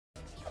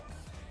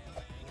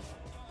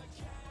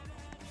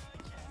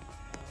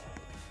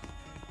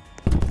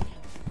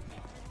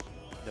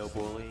No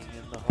bullying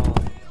in the hall.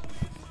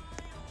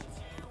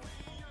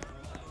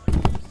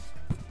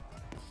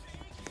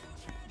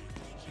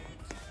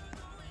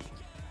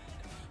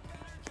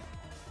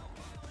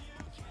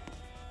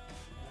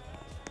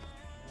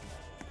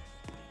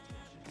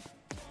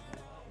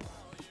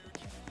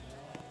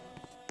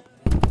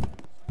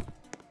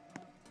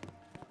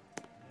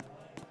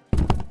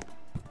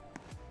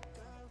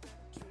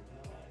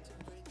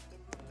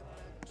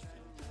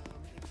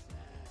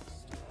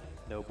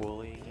 No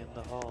bullying in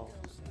the hall.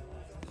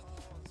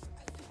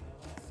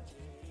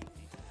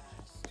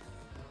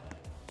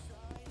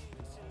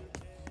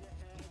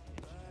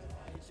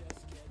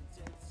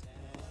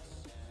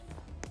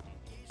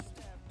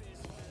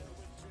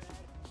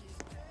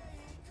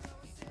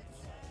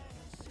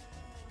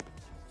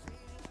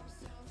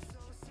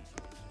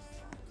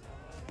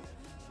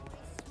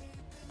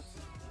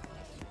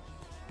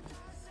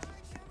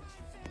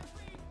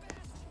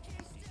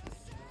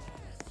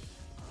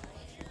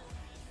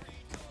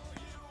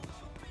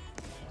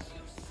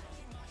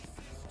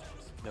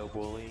 No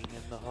bullying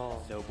in the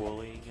hall. No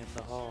bullying in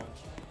the hall.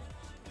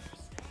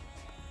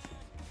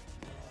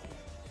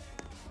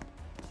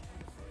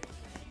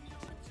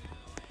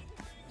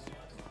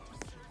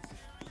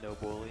 No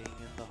bullying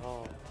in the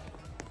hall.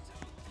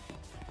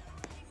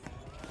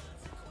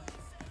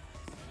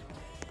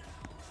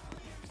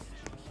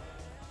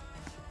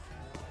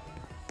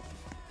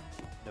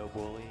 No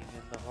bullying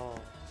in the hall.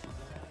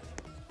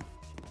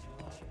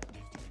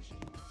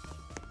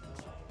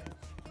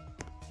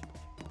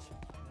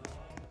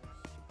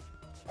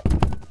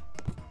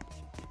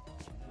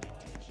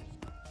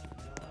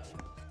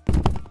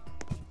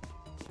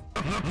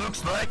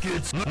 Looks like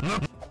it's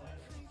looks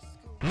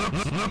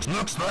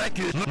like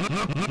it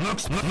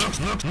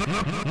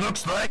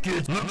looks like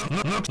it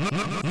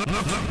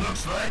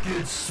looks like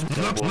it's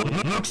looks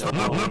like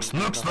it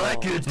looks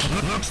like it's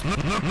looks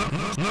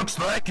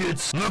like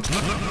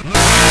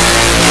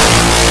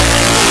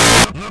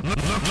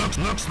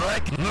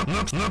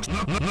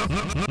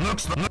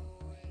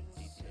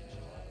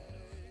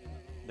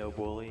No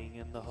bullying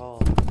in the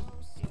hall.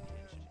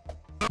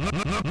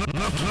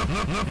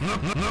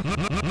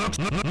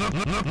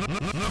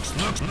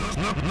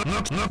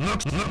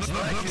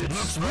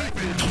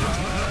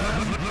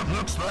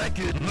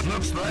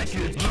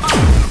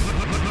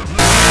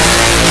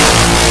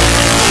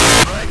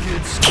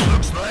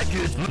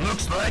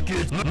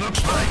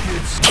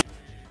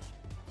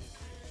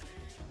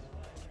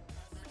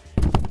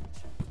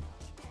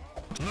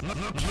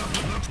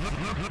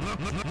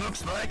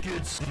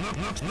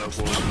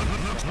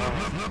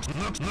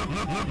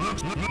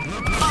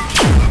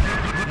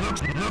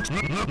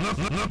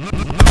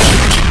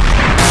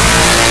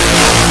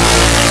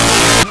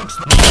 Looks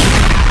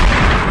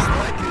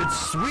like it,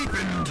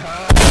 sweeping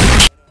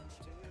time.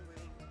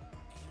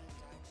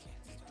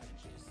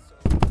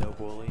 No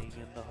bullying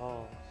in the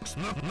hall. Looks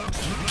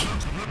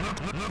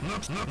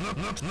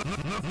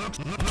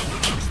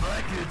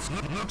like it's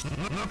looks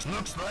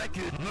like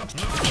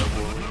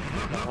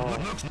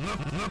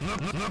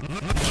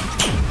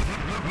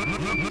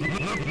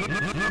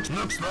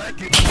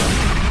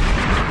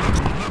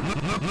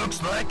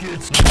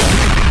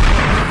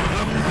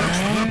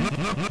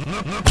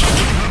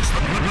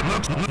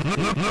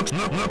looks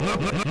like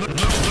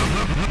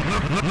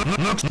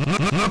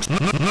it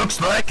looks like it's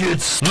looks like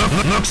it's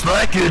looks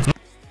like it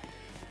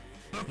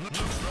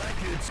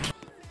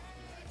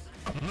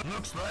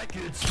looks like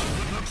it's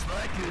looks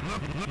like it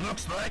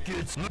looks like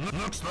it's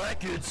looks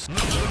like it's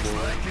looks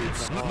like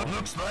it's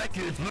looks like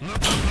it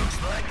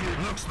looks like it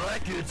looks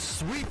like it's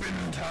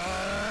sweeping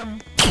time.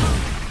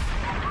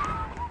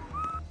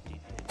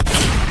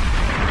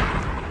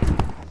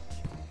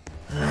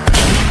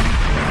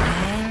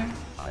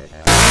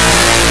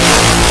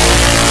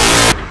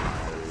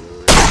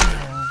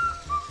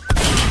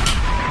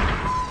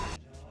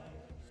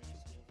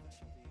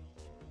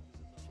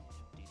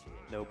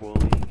 No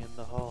bullying in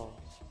the hall.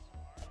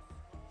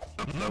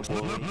 No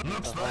bullying in the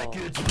Looks hall. like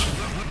it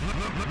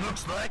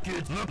looks like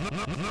it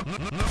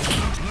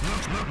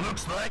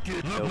looks like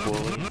it No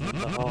bullying in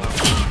the hall.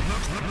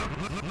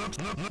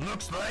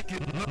 looks like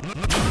it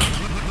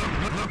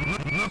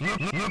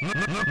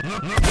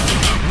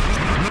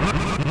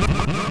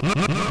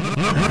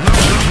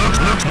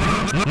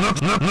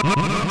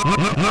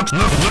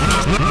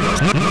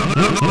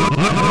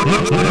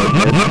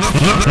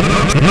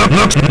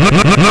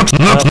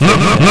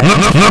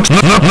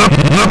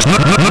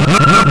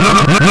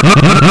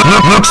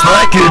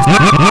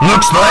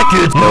looks like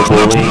it No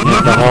bullying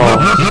in the hall.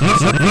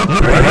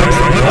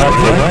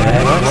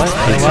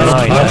 It's mine,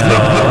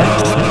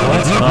 nothing.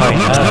 It's mine,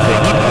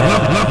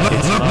 nothing.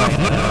 It's mine.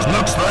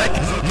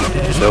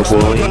 No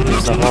bullying in the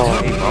hall.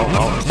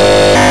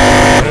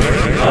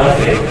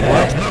 Nothing.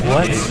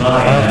 What? It's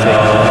mine.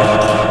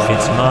 Nothing.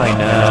 It's mine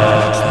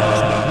now.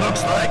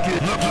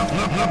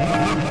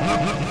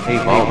 Hey,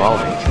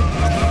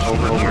 Baldis.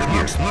 Over here.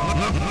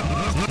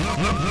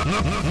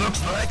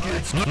 looks like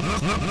it's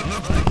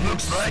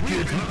Looks like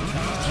it.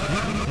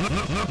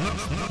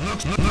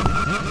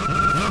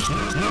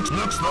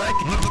 Looks like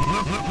it.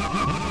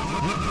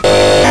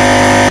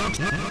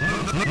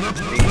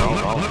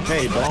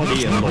 Hey,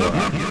 Baldi and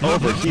Laura,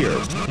 over here.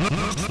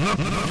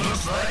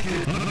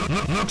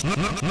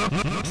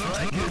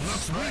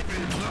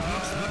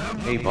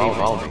 Hey,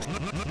 Baldi.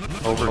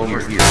 Over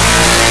here.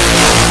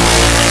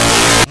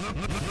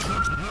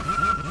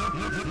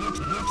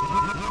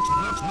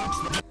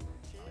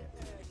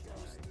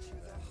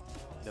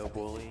 No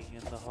bullying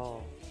in the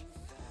hall.